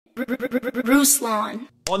Ruslan.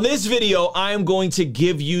 On this video, I am going to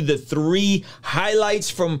give you the 3 highlights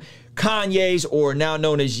from Kanye's, or now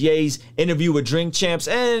known as Ye's, interview with Drink Champs,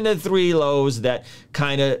 and the 3 lows that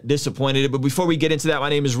kind of disappointed it. But before we get into that, my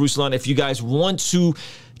name is Ruslan. If you guys want to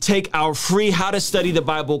take our free How to Study the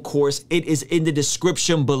Bible course, it is in the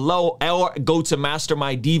description below, or go to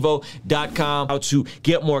mastermydevo.com. How to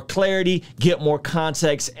get more clarity, get more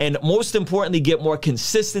context, and most importantly, get more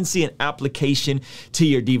consistency and application to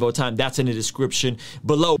your Devo time. That's in the description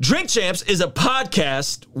below. Drink Champs is a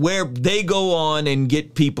podcast where they go on and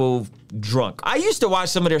get people drunk. I used to watch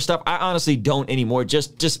some of their stuff. I honestly don't anymore,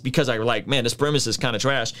 just because I like, man, this premise is kind of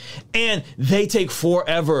trash. And they take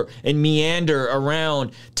forever and meander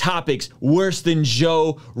around topics worse than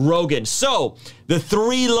Joe Rogan. So the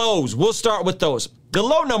 3 lows, we'll start with those. The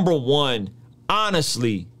low number 1,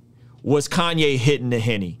 honestly, was Kanye hitting the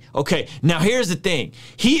Henny. Okay, now here's the thing.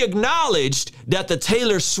 He acknowledged that the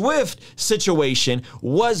Taylor Swift situation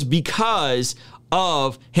was because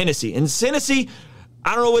of Hennessy. And Hennessy,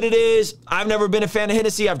 I don't know what it is. I've never been a fan of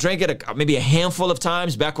Hennessy. I've drank it maybe a handful of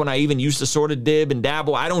times back when I even used to sort of dib and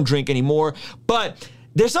dabble. I don't drink anymore. But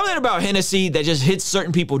there's something about Hennessy that just hits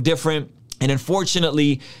certain people different. And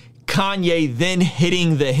unfortunately, Kanye then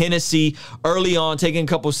hitting the Hennessy early on, taking a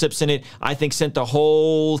couple sips in it, I think sent the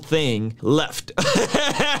whole thing left.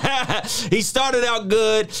 He started out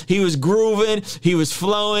good. He was grooving. He was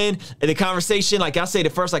flowing. And the conversation, like I say, the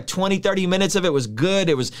first like 20, 30 minutes of it was good.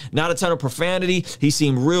 It was not a ton of profanity. He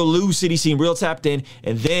seemed real lucid. He seemed real tapped in.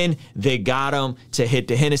 And then they got him to hit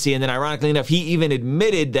the Hennessy. And then ironically enough, he even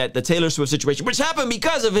admitted that the Taylor Swift situation, which happened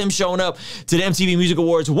because of him showing up to the MTV Music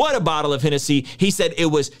Awards, what a bottle of Hennessy. He said it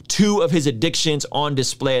was 2 of his addictions on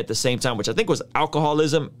display at the same time, which I think was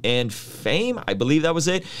alcoholism and fame. I believe that was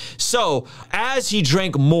it. So as he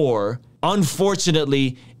drank more,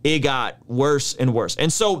 unfortunately, it got worse and worse.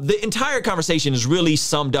 And so the entire conversation is really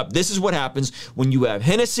summed up. This is what happens when you have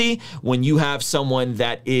Hennessy, when you have someone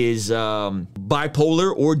that is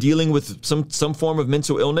bipolar or dealing with some form of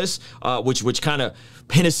mental illness, which kind of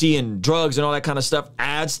Hennessy and drugs and all that kind of stuff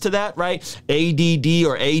adds to that, right? ADD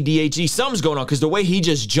or ADHD, something's going on, because the way he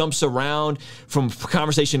just jumps around from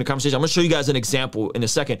conversation to conversation. I'm gonna show you guys an example in a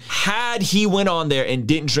second. Had he went on there and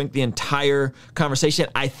didn't drink the entire conversation,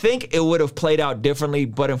 I think it would have played out differently,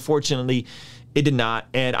 but unfortunately it did not.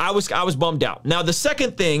 And I was bummed out. Now, the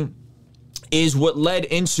second thing is what led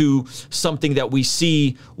into something that we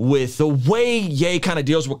see with the way Ye kind of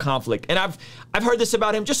deals with conflict. And I've heard this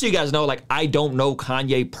about him, just so you guys know, like, I don't know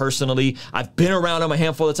Kanye personally. I've been around him a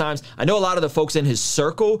handful of times. I know a lot of the folks in his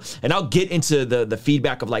circle, and I'll get into the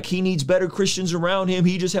feedback of like, he needs better Christians around him.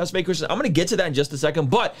 He just has fake Christians. I'm gonna get to that in just a second,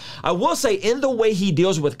 but I will say, in the way he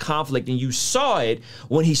deals with conflict, and you saw it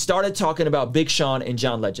when he started talking about Big Sean and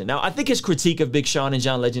John Legend. Now, I think his critique of Big Sean and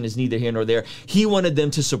John Legend is neither here nor there. He wanted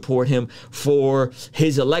them to support him for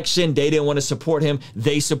his election. They didn't want to support him.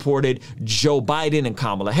 They supported Joe Biden and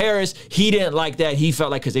Kamala Harris. He didn't like that. He felt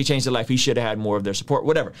like because they changed their life, he should have had more of their support,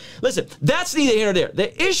 whatever. Listen, that's neither here nor there.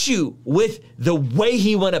 The issue with the way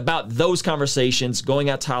he went about those conversations, going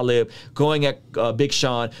at Talib, going at Big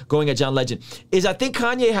Sean, going at John Legend, is I think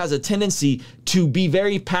Kanye has a tendency to be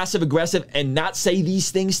very passive aggressive and not say these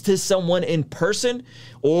things to someone in person,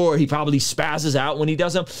 or he probably spazzes out when he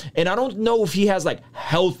does them. And I don't know if he has like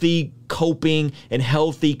healthy coping and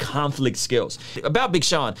healthy conflict skills. About Big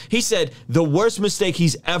Sean, he said the worst mistake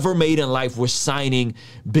he's ever made in life was signing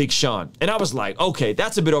Big Sean. And I was like, okay,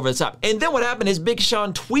 that's a bit over the top. And then what happened is Big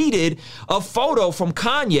Sean tweeted a photo from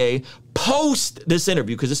Kanye post this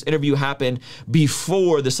interview, because this interview happened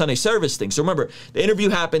before the Sunday service thing. So remember, the interview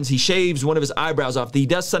happens, he shaves one of his eyebrows off. He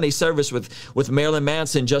does Sunday service with Marilyn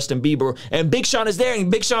Manson, Justin Bieber, and Big Sean is there,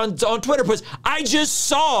 and Big Sean on Twitter puts, I just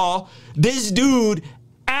saw this dude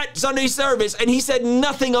at Sunday service, and he said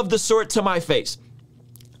nothing of the sort to my face.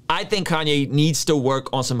 I think Kanye needs to work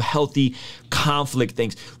on some healthy conflict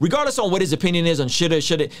things, regardless on what his opinion is on shoulda.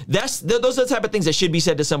 Those are the type of things that should be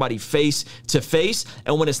said to somebody face to face.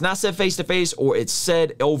 And when it's not said face to face, or it's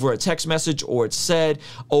said over a text message, or it's said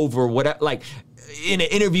over whatever, like in an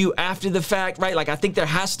interview after the fact, right? Like, I think there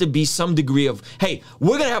has to be some degree of, hey,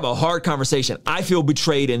 we're gonna have a hard conversation. I feel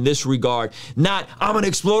betrayed in this regard. Not, I'm gonna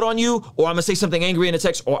explode on you, or I'm gonna say something angry in a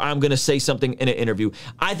text, or I'm gonna say something in an interview.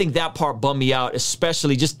 I think that part bummed me out,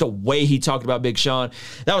 especially just the way he talked about Big Sean.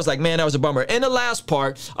 That was like, man, that was a bummer. And the last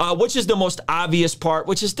part, which is the most obvious part,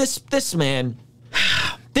 which is this man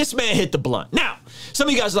hit the blunt. Now, some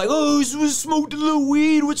of you guys are like, oh, he smoked a little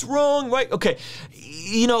weed. What's wrong? Right? Okay.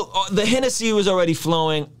 You know, the Hennessy was already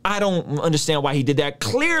flowing. I don't understand why he did that.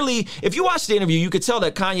 Clearly, if you watch the interview, you could tell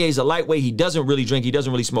that Kanye is a lightweight. He doesn't really drink. He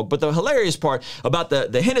doesn't really smoke. But the hilarious part about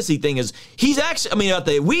the Hennessy thing is about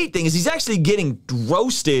the weed thing is he's actually getting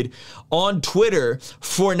roasted on Twitter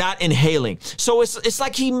for not inhaling. So it's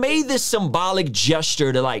like he made this symbolic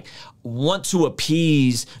gesture to like want to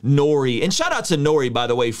appease Nori. And shout out to Nori, by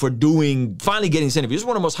the way, for finally getting this interview. This is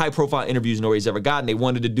one of the most high profile interviews Nori's ever gotten. They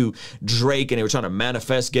wanted to do Drake and they were trying to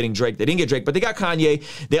manifest getting Drake. They didn't get Drake, but they got Kanye.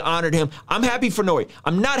 They honored him. I'm happy for Nori.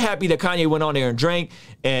 I'm not happy that Kanye went on there and drank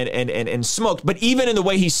and smoked. But even in the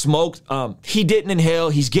way he smoked, he didn't inhale.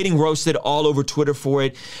 He's getting roasted all over Twitter for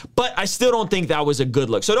it. But I still don't think that was a good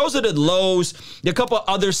look. So those are the lows. A couple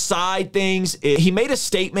other side things. He made a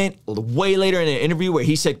statement way later in an interview where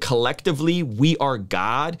he said collectively we are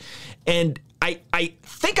God. And I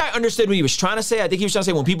think I understood what he was trying to say. I think he was trying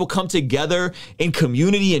to say when people come together in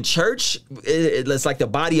community in church, it's like the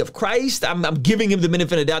body of Christ. I'm giving him the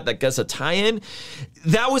benefit of the doubt that that's a tie-in.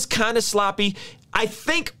 That was kind of sloppy. I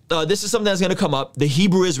think this is something that's going to come up, the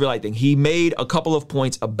Hebrew Israelite thing. He made a couple of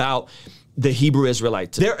points about the Hebrew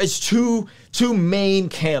Israelites. There is two main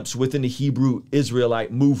camps within the Hebrew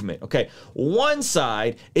Israelite movement. Okay, one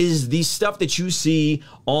side is the stuff that you see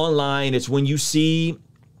online. It's when you see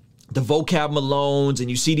the Vocab Malones and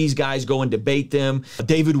you see these guys go and debate them.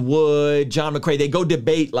 David Wood, John McCrae, they go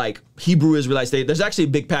debate like Hebrew Israelites. There's actually a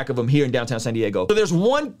big pack of them here in downtown San Diego. So there's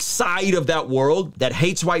one side of that world that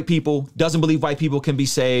hates white people, doesn't believe white people can be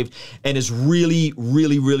saved, and is really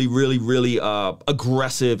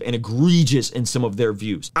aggressive and egregious in some of their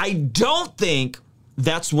views. I don't think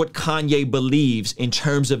that's what Kanye believes in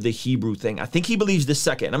terms of the Hebrew thing. I think he believes the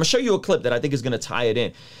second. And I'm gonna show you a clip that I think is gonna tie it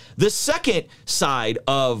in. The second side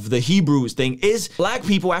of the Hebrews thing is black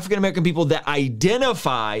people, African-American people that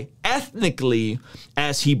identify ethnically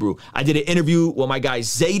as Hebrew. I did an interview with my guy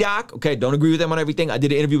Zadok. Okay, don't agree with him on everything. I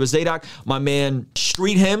did an interview with Zadok, my man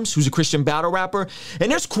Street Hymns, who's a Christian battle rapper.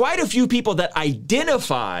 And there's quite a few people that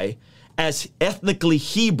identify as ethnically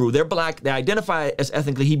Hebrew. They're black, they identify as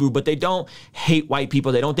ethnically Hebrew, but they don't hate white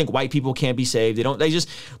people. They don't think white people can't be saved.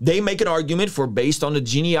 They make an argument for based on the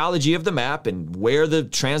genealogy of the map and where the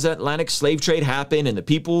transatlantic slave trade happened and the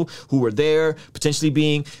people who were there potentially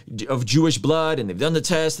being of Jewish blood, and they've done the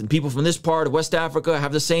test, and people from this part of West Africa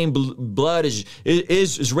have the same blood as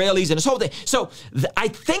Israelis and this whole thing. So I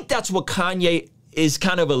think that's what Kanye is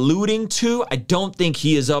kind of alluding to. I don't think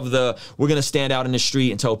he is of the, we're going to stand out in the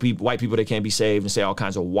street and tell white people they can't be saved and say all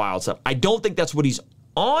kinds of wild stuff. I don't think that's what he's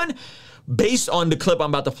on, based on the clip I'm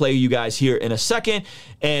about to play you guys here in a second,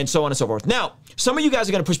 and so on and so forth. Now, some of you guys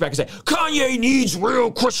are going to push back and say, Kanye needs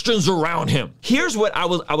real Christians around him. Here's what I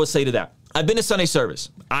would say to that. I've been to Sunday service.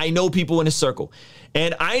 I know people in his circle.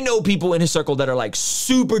 And I know people in his circle that are like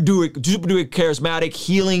super duper charismatic,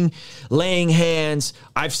 healing, laying hands.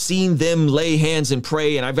 I've seen them lay hands and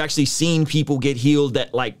pray, and I've actually seen people get healed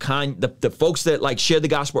that like the folks that like shared the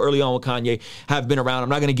gospel early on with Kanye have been around. I'm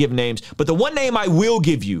not going to give names, but the one name I will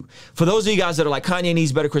give you, for those of you guys that are like, Kanye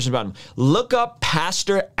needs better Christians around him, look up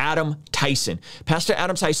Pastor Adam Tyson. Pastor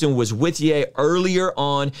Adam Tyson was with Ye earlier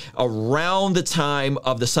on, around the time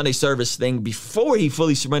of the Sunday service thing, before he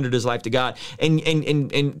fully surrendered his life to God.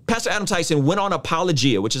 And Pastor Adam Tyson went on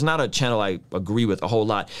Apologia, which is not a channel I agree with a whole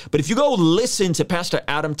lot. But if you go listen to Pastor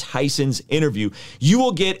Adam Tyson's interview, you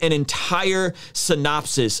will get an entire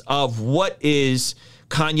synopsis of what is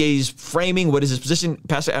Kanye's framing, what is his position.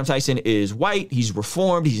 Pastor Adam Tyson is white, he's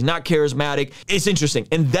reformed, he's not charismatic. It's interesting.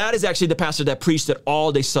 And that is actually the pastor that preached at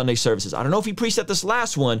all day Sunday services. I don't know if he preached at this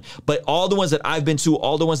last one, but all the ones that I've been to,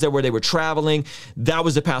 all the ones that where they were traveling, that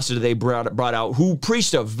was the pastor that they brought out, who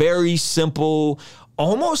preached a very simple,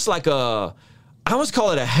 almost like I almost call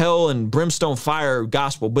it a hell and brimstone fire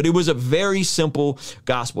gospel, but it was a very simple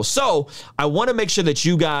gospel. So I want to make sure that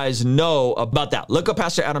you guys know about that. Look up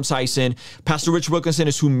Pastor Adam Tyson. Pastor Rich Wilkinson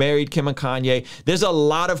is who married Kim and Kanye. There's a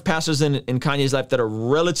lot of pastors in Kanye's life that are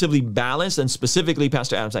relatively balanced, and specifically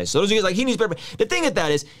Pastor Adam Tyson. So those of you guys like, he needs better. The thing with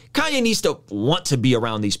that is Kanye needs to want to be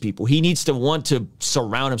around these people. He needs to want to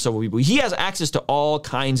surround himself with people. He has access to all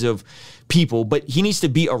kinds of people, but he needs to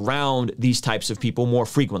be around these types of people more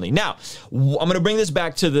frequently. Now, I'm going to bring this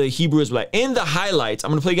back to the Hebrew Israelite. In the highlights,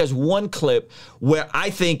 I'm going to play you guys one clip where I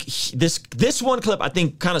think this one clip, I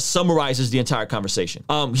think, kind of summarizes the entire conversation.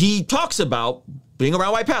 He talks about being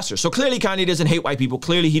around white pastors. So clearly Kanye doesn't hate white people.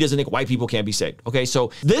 Clearly he doesn't think white people can't be saved. Okay,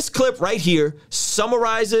 so this clip right here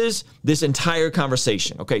summarizes this entire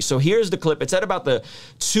conversation. Okay, so here's the clip. It's at about the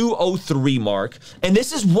 2:03 mark. And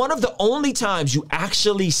this is one of the only times you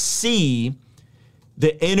actually see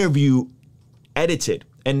the interview edited.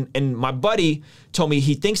 And my buddy told me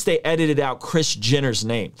he thinks they edited out Kris Jenner's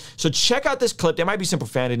name. So check out this clip. There might be some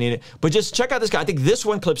profanity in it, but just check out this guy. I think this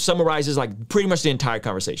one clip summarizes like pretty much the entire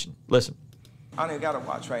conversation. Listen. I don't even got a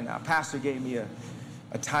watch right now. Pastor gave me a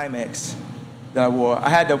Timex that I wore. I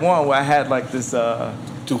had the one where I had like this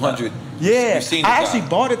 200. Yeah, I actually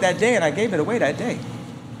bought it that day and I gave it away that day.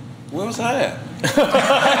 Where was I at?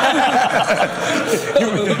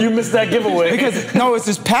 you missed that giveaway. Because no, it's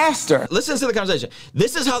this pastor. Listen to the conversation.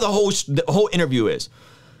 This is how the whole interview is.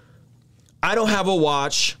 I don't have a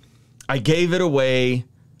watch. I gave it away.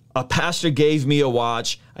 A pastor gave me a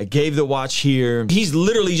watch. I gave the watch here. He's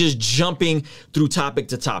literally just jumping through topic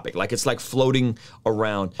to topic, like it's like floating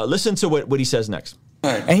around. Listen to what he says next.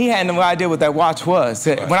 Right. And he had no idea what that watch was.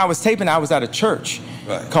 Right. When I was taping, I was at a church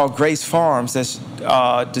called Grace Farms that's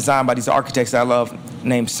designed by these architects that I love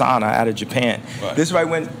named Sana out of Japan. Right. This right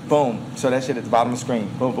went boom. So that shit at the bottom of the screen.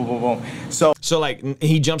 Boom, boom, boom, boom. So like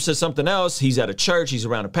he jumps to something else. He's at a church. He's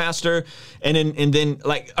around a pastor. And then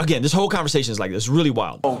like, again, this whole conversation is like this, really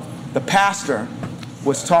wild. So the pastor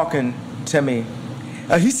was talking to me.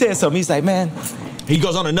 He said something. He's like, man. He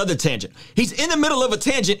goes on another tangent. He's in the middle of a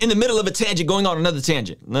tangent, going on another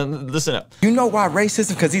tangent. Listen up. You know why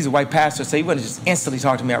racism? Because he's a white pastor, so he wouldn't just instantly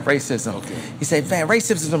talk to me about racism. Okay. He said, man,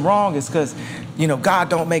 racism is wrong. It's because, God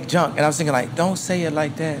don't make junk. And I was thinking, like, don't say it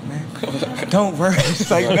like that, man. Don't worry. It's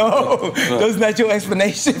like, no, that's not your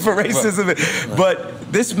explanation for racism. Right.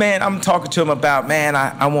 But this man, I'm talking to him about, man,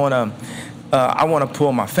 I want to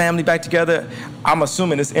pull my family back together. I'm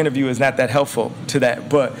assuming this interview is not that helpful to that,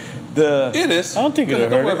 but it is. I don't think it'll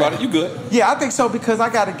hurt. Don't worry about it. You good? Yeah, I think so because I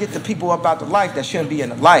got to get the people about the life that shouldn't be in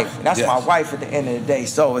the life. And that's my wife at the end of the day.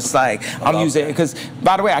 So it's like I'm using it because,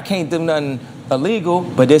 by the way, I can't do nothing illegal,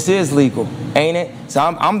 but this is legal, ain't it? So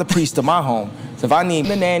I'm the priest of my home. So if I need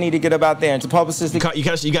the nanny to get up out there and the publicist,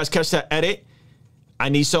 you guys catch that edit? I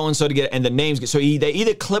need so-and-so to get it, and the names. So they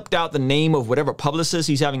either clipped out the name of whatever publicist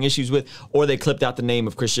he's having issues with, or they clipped out the name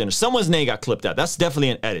of Kris Jenner. Someone's name got clipped out. That's definitely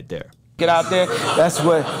an edit there. Get out there. That's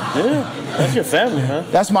what. Yeah, that's your family, huh?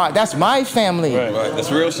 That's my family. Right.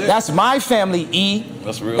 That's real shit. That's my family.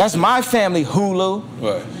 That's real. That's my family. Hulu.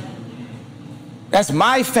 Right. That's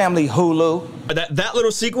my family. Hulu. That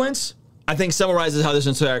little sequence, I think, summarizes how this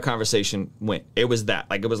entire conversation went. It was that.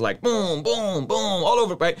 Like, it was like boom, boom, boom, all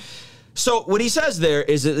over, right? So what he says there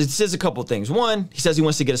is, it says a couple things. One, he says he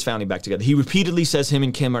wants to get his family back together. He repeatedly says him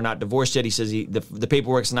and Kim are not divorced yet. He says the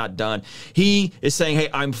paperwork's not done. He is saying, hey,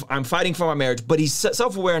 I'm fighting for my marriage, but he's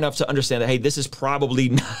self-aware enough to understand that, hey, this is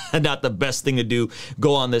probably not the best thing to do.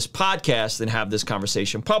 Go on this podcast and have this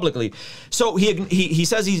conversation publicly. So he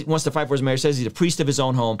says he wants to fight for his marriage, says he's a priest of his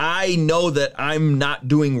own home. I know that I'm not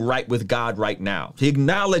doing right with God right now. He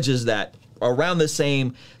acknowledges that around the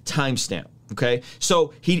same timestamp. Okay,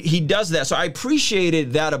 so he does that. So I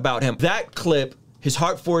appreciated that about him. That clip, his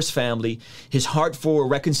heart for his family, his heart for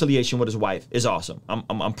reconciliation with his wife is awesome.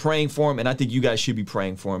 I'm praying for him, and I think you guys should be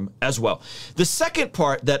praying for him as well. The second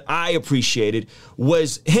part that I appreciated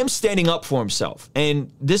was him standing up for himself.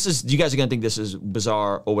 And this is, you guys are gonna think this is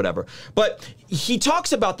bizarre or whatever, but he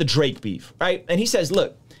talks about the Drake beef, right? And he says,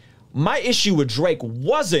 look, my issue with Drake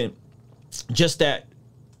wasn't just that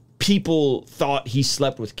people thought he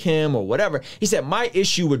slept with Kim or whatever. He said, my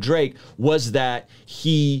issue with Drake was that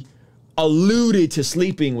he alluded to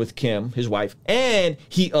sleeping with Kim, his wife, and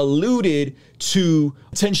he alluded to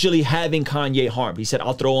potentially having Kanye harmed. He said,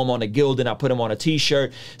 I'll throw him on a Gildan, I'll put him on a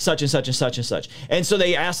t-shirt, such and such and such and such. And so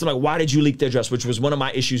they asked him, like, why did you leak their address? Which was one of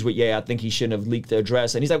my issues with, I think he shouldn't have leaked their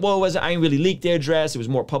address. And he's like, well, I didn't really leak their address. It was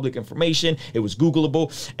more public information. It was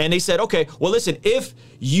Googleable. And they said, okay, well, listen, if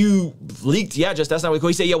you leaked the address, that's not what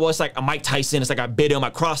he said. Yeah, well, it's like a Mike Tyson. It's like I bit him,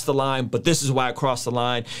 I crossed the line, but this is why I crossed the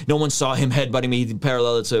line. No one saw him headbutting me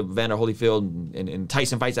parallel to Vander Holyfield and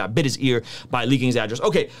Tyson fights. I bit his ear by leaking his address.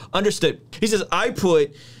 Okay, understood. He says, I put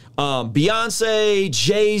Beyonce,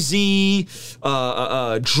 Jay-Z,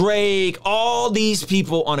 Drake, all these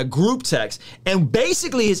people on a group text. And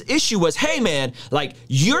basically his issue was, hey man, like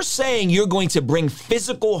you're saying you're going to bring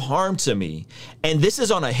physical harm to me. And this is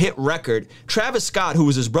on a hit record. Travis Scott, who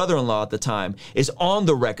was his brother-in-law at the time, is on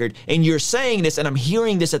the record. And you're saying this, and I'm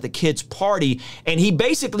hearing this at the kid's party. And he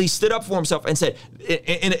basically stood up for himself and said,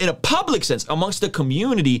 in a public sense, amongst the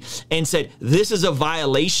community, and said, this is a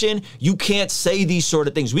violation. You can't say these sort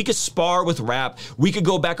of things. We We could spar with rap. We could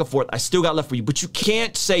go back and forth. I still got love for you, but you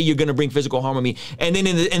can't say you're going to bring physical harm on me. And then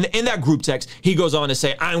in that group text, he goes on to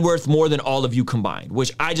say, I'm worth more than all of you combined,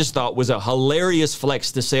 which I just thought was a hilarious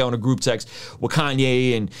flex to say on a group text with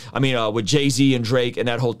Kanye and with Jay-Z and Drake and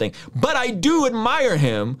that whole thing. But I do admire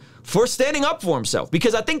him for standing up for himself,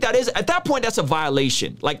 because I think that is, at that point, that's a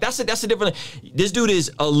violation. Like that's a different, this dude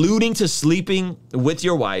is alluding to sleeping with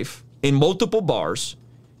your wife in multiple bars.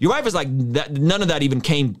 Your wife is like, none of that even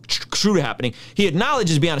came true to happening. He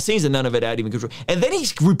acknowledges behind the scenes that none of it had even come true. And then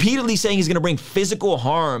he's repeatedly saying he's going to bring physical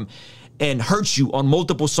harm and hurt you on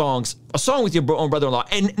multiple songs, a song with your own brother-in-law.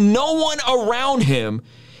 And no one around him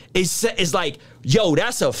is like, yo,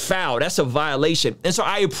 that's a foul, that's a violation. And so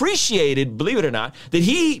I appreciated, believe it or not, that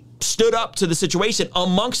he stood up to the situation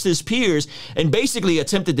amongst his peers and basically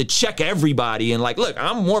attempted to check everybody and like, look,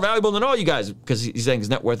 I'm more valuable than all you guys, because he's saying his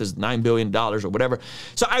net worth is $9 billion or whatever.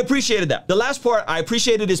 So I appreciated that. The last part, I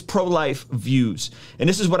appreciated his pro-life views. And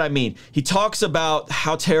this is what I mean. He talks about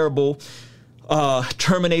how terrible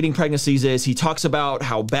terminating pregnancies is. He talks about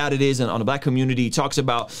how bad it is on the black community. He talks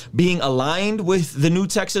about being aligned with the new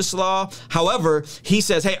Texas law. However, he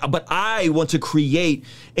says, hey, but I want to create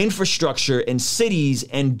infrastructure in cities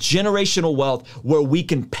and generational wealth where we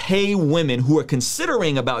can pay women who are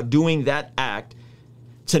considering about doing that act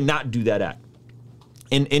to not do that act.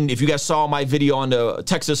 And if you guys saw my video on the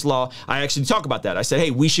Texas law, I actually talk about that. I said,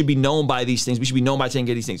 hey, we should be known by these things. We should be known by taking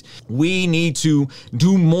care of these things. We need to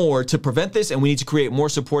do more to prevent this, and we need to create more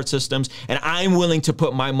support systems. And I'm willing to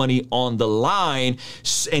put my money on the line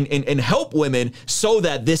and help women so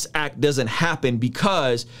that this act doesn't happen,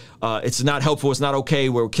 because it's not helpful. It's not okay.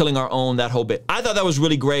 We're killing our own, that whole bit. I thought that was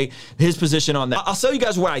really great, his position on that. I'll tell you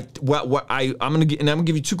guys what I'm going to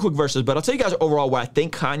give you two quick verses, but I'll tell you guys overall where I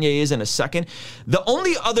think Kanye is in a second. The only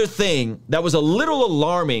other thing that was a little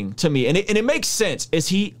alarming to me, and it makes sense, is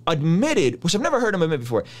he admitted, which I've never heard him admit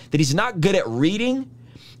before, that he's not good at reading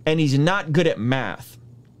and he's not good at math.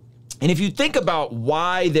 And if you think about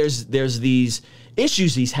why there's these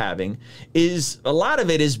issues he's having, is a lot of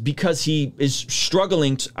it is because he is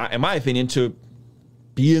struggling to, in my opinion, to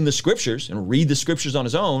be in the scriptures and read the scriptures on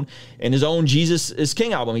his own. In his own Jesus is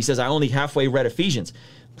King album, he says, I only halfway read Ephesians.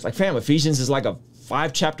 It's like, fam, Ephesians is like a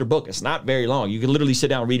 5-chapter book. It's not very long. You can literally sit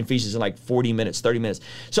down and read Ephesians in like 40 minutes, 30 minutes.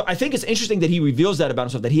 So I think it's interesting that he reveals that about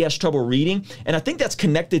himself, that he has trouble reading. And I think that's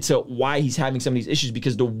connected to why he's having some of these issues,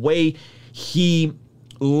 because the way he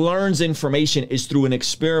learns information is through an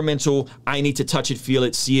experimental, I need to touch it, feel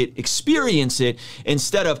it, see it, experience it,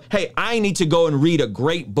 instead of, hey, I need to go and read a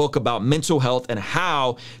great book about mental health and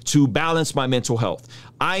how to balance my mental health.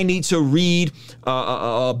 I need to read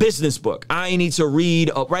a business book. I need to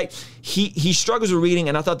read, right? He struggles with reading,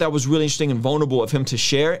 and I thought that was really interesting and vulnerable of him to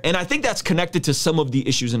share. And I think that's connected to some of the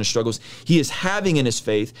issues and the struggles he is having in his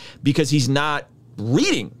faith, because he's not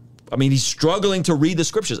reading. I mean, he's struggling to read the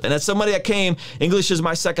scriptures. And as somebody that came, English is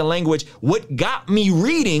my second language, what got me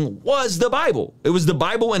reading was the Bible. It was the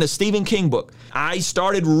Bible and a Stephen King book. I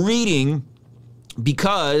started reading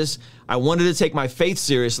because I wanted to take my faith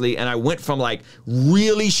seriously, and I went from like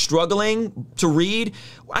really struggling to read.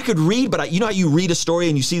 I could read, but you know how you read a story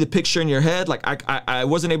and you see the picture in your head? Like I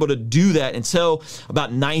wasn't able to do that until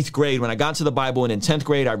about 9th grade, when I got into the Bible, and in 10th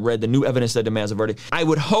grade, I read The New Evidence That Demands a Verdict. I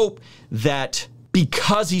would hope that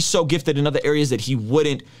because he's so gifted in other areas that he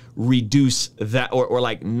wouldn't reduce that or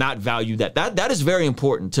like not value that. That is very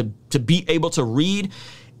important, to be able to read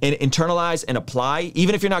and internalize and apply,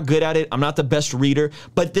 even if you're not good at it. I'm not the best reader,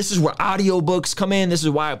 but this is where audiobooks come in. This is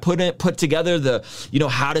why I put together the,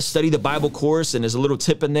 how to study the Bible course. And there's a little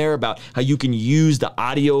tip in there about how you can use the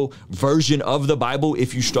audio version of the Bible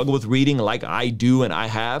if you struggle with reading, like I do and I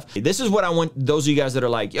have. This is what I want those of you guys that are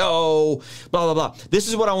like, yo, blah, blah, blah. This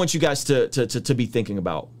is what I want you guys to be thinking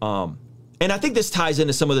about. And I think this ties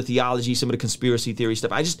into some of the theology, some of the conspiracy theory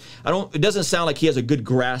stuff. It doesn't sound like he has a good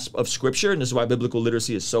grasp of scripture, and this is why biblical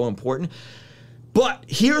literacy is so important. But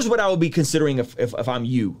here's what I would be considering if I'm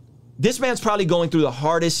you. This man's probably going through the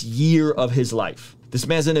hardest year of his life. This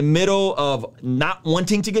man's in the middle of not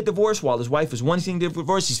wanting to get divorced while his wife is wanting to get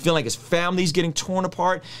divorced. He's feeling like his family's getting torn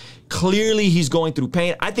apart. Clearly, he's going through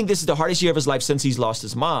pain. I think this is the hardest year of his life since he's lost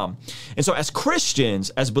his mom. And so as Christians,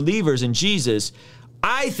 as believers in Jesus,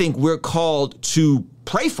 I think we're called to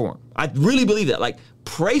pray for him. I really believe that. Like,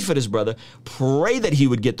 pray for this brother. Pray that he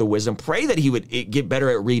would get the wisdom. Pray that he would get better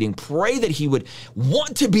at reading. Pray that he would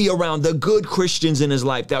want to be around the good Christians in his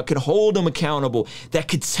life that could hold him accountable, that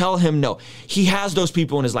could tell him no. He has those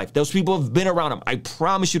people in his life. Those people have been around him. I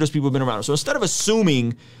promise you those people have been around him. So instead of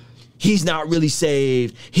assuming he's not really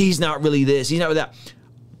saved, he's not really this, he's not really that,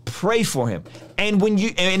 pray for him. And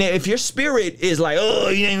if your spirit is like, oh,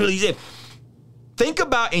 you ain't really saved, think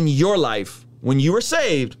about in your life when you were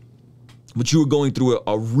saved, but you were going through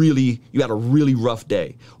you had a really rough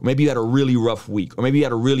day, or maybe you had a really rough week, or maybe you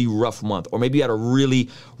had a really rough month, or maybe you had a really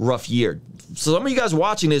rough year. So some of you guys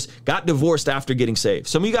watching this got divorced after getting saved.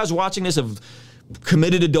 Some of you guys watching this have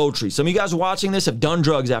committed adultery. Some of you guys watching this have done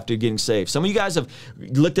drugs after getting saved. Some of you guys have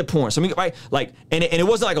looked at porn. Some of you, right? Like, and it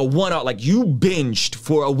wasn't like a one-out, like you binged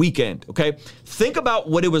for a weekend, okay? Think about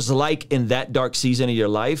what it was like in that dark season of your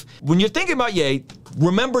life. When you're thinking about Ye,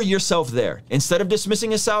 remember yourself there. Instead of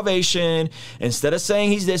dismissing his salvation, instead of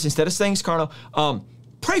saying he's this, instead of saying he's carnal,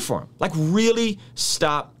 pray for him. Like really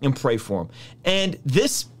stop and pray for him. And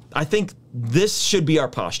this, I think, this should be our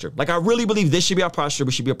posture. Like, I really believe this should be our posture.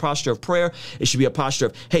 We should be a posture of prayer. It should be a posture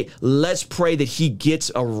of, hey, let's pray that he gets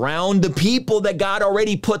around the people that God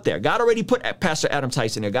already put there. God already put Pastor Adam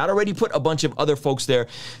Tyson there. God already put a bunch of other folks there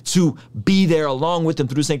to be there along with him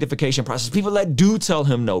through the sanctification process. People that do tell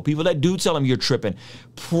him no. People that do tell him you're tripping.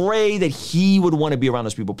 Pray that he would want to be around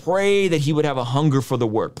those people. Pray that he would have a hunger for the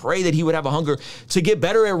word. Pray that he would have a hunger to get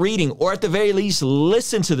better at reading, or at the very least,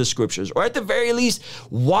 listen to the scriptures, or at the very least,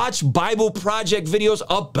 watch Bible Project videos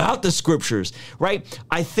about the scriptures, right?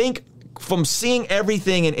 I think from seeing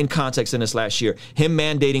everything in context in this last year, him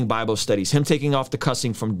mandating Bible studies, him taking off the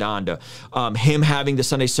cussing from Donda, him having the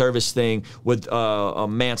Sunday service thing with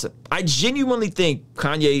Manson, I genuinely think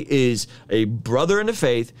Kanye is a brother in the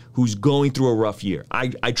faith who's going through a rough year.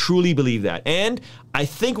 I truly believe that. And I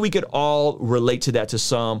think we could all relate to that to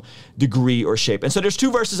some degree or shape. And so there's two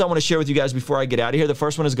verses I want to share with you guys before I get out of here. The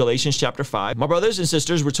first one is Galatians chapter 5. My brothers and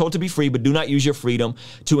sisters, we're told to be free, but do not use your freedom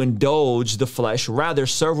to indulge the flesh. Rather,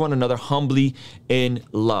 serve one another humbly in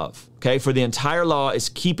love. Okay, for the entire law is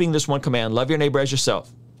keeping this one command: love your neighbor as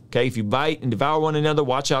yourself. Okay, if you bite and devour one another,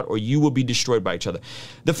 watch out, or you will be destroyed by each other.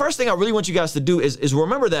 The first thing I really want you guys to do is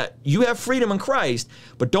remember that you have freedom in Christ,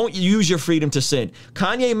 but don't use your freedom to sin.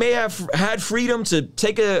 Kanye may have had freedom to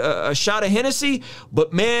take a shot of Hennessy,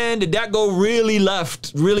 but man, did that go really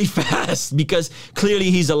left really fast, because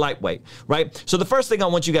clearly he's a lightweight, right? So the first thing I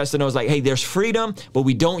want you guys to know is like, hey, there's freedom, but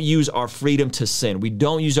we don't use our freedom to sin. We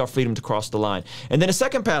don't use our freedom to cross the line. And then the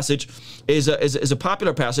second passage is a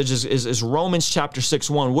popular passage, is Romans chapter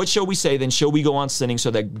 6:1. What shall we say then? Shall we go on sinning so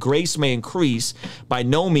that grace may increase? By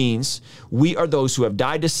no means. We are those who have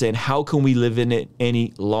died to sin. How can we live in it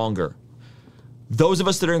any longer? Those of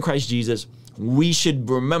us that are in Christ Jesus, we should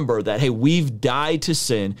remember that, hey, we've died to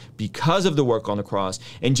sin because of the work on the cross.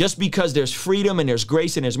 And just because there's freedom and there's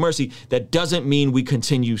grace and there's mercy, that doesn't mean we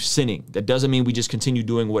continue sinning. That doesn't mean we just continue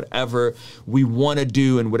doing whatever we want to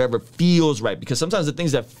do and whatever feels right. Because sometimes the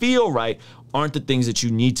things that feel right aren't the things that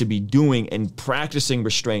you need to be doing, and practicing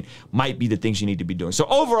restraint might be the things you need to be doing. So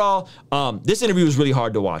overall, this interview was really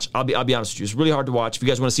hard to watch. I'll be honest with you. It's really hard to watch. If you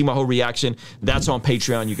guys want to see my whole reaction, that's on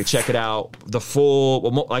Patreon. You can check it out. The full,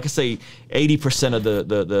 well, like I say, 80% of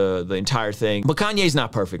the entire thing. But Kanye's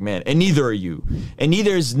not perfect, man, and neither are you, and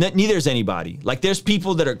neither is anybody. Like, there's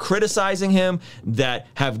people that are criticizing him that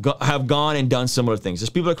have gone and done similar things. There's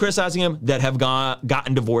people that are criticizing him that have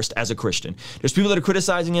gotten divorced as a Christian. There's people that are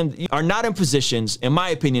criticizing him are not in positions, in my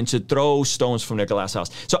opinion, to throw stones from their glass house.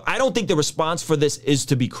 So I don't think the response for this is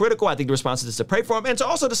to be critical. I think the response is to pray for him, and to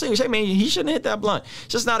also distinguish, hey man, he shouldn't hit that blunt.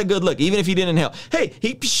 It's just not a good look, even if he didn't inhale. Hey,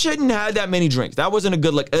 he shouldn't have that many drinks. That wasn't a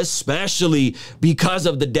good look, especially because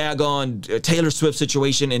of the daggone Taylor Swift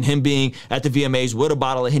situation and him being at the VMAs with a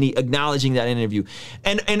bottle of Henny, acknowledging that interview.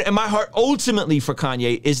 And my heart ultimately for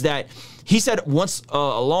Kanye is that he said once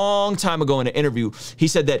a long time ago in an interview, he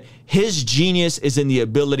said that his genius is in the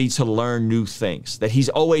ability to learn new things, that he's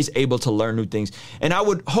always able to learn new things. And I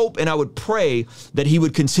would hope and I would pray that he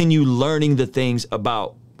would continue learning the things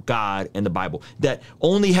about God and the Bible. That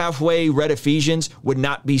only halfway read Ephesians would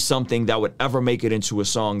not be something that would ever make it into a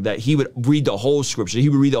song, that he would read the whole scripture, he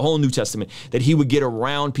would read the whole New Testament, that he would get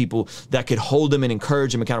around people that could hold him and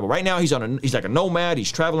encourage him accountable. Right now, he's like a nomad.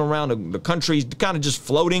 He's traveling around the country. He's kind of just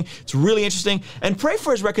floating. It's really interesting. And pray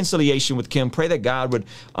for his reconciliation with Kim. Pray that God would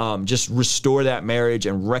just restore that marriage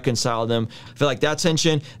and reconcile them. I feel like that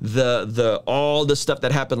tension, all the stuff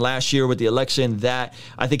that happened last year with the election, that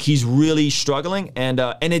I think he's really struggling. And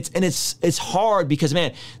it's hard because,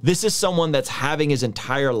 man, this is someone that's having his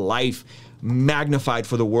entire life magnified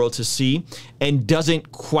for the world to see and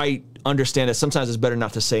doesn't quite understand that sometimes it's better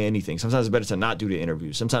not to say anything. Sometimes it's better to not do the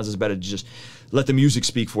interviews. Sometimes it's better to just let the music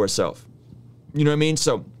speak for itself. You know what I mean?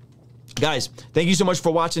 So, guys, thank you so much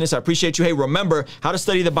for watching this. I appreciate you. Hey, remember how to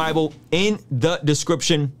study the Bible in the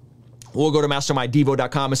description or go to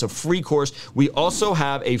masterminddevo.com. It's a free course. We also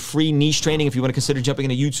have a free niche training if you want to consider jumping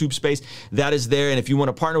in a YouTube space. That is there. And if you want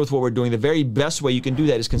to partner with what we're doing, the very best way you can do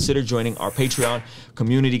that is consider joining our Patreon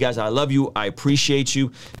community. Guys, I love you. I appreciate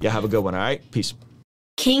you. Yeah, have a good one. All right? Peace.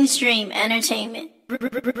 Kingstream Entertainment.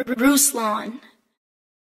 Ruslan.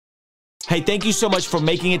 Hey, thank you so much for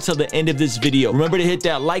making it till the end of this video. Remember to hit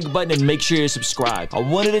that like button and make sure you're subscribed. I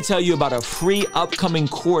wanted to tell you about a free upcoming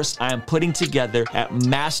course I am putting together at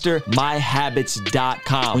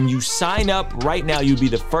mastermyhabits.com. When you sign up right now, you'll be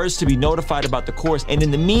the first to be notified about the course. And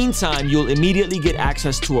in the meantime, you'll immediately get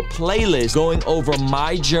access to a playlist going over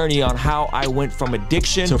my journey on how I went from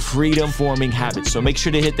addiction to freedom forming habits. So make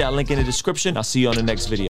sure to hit that link in the description. I'll see you on the next video.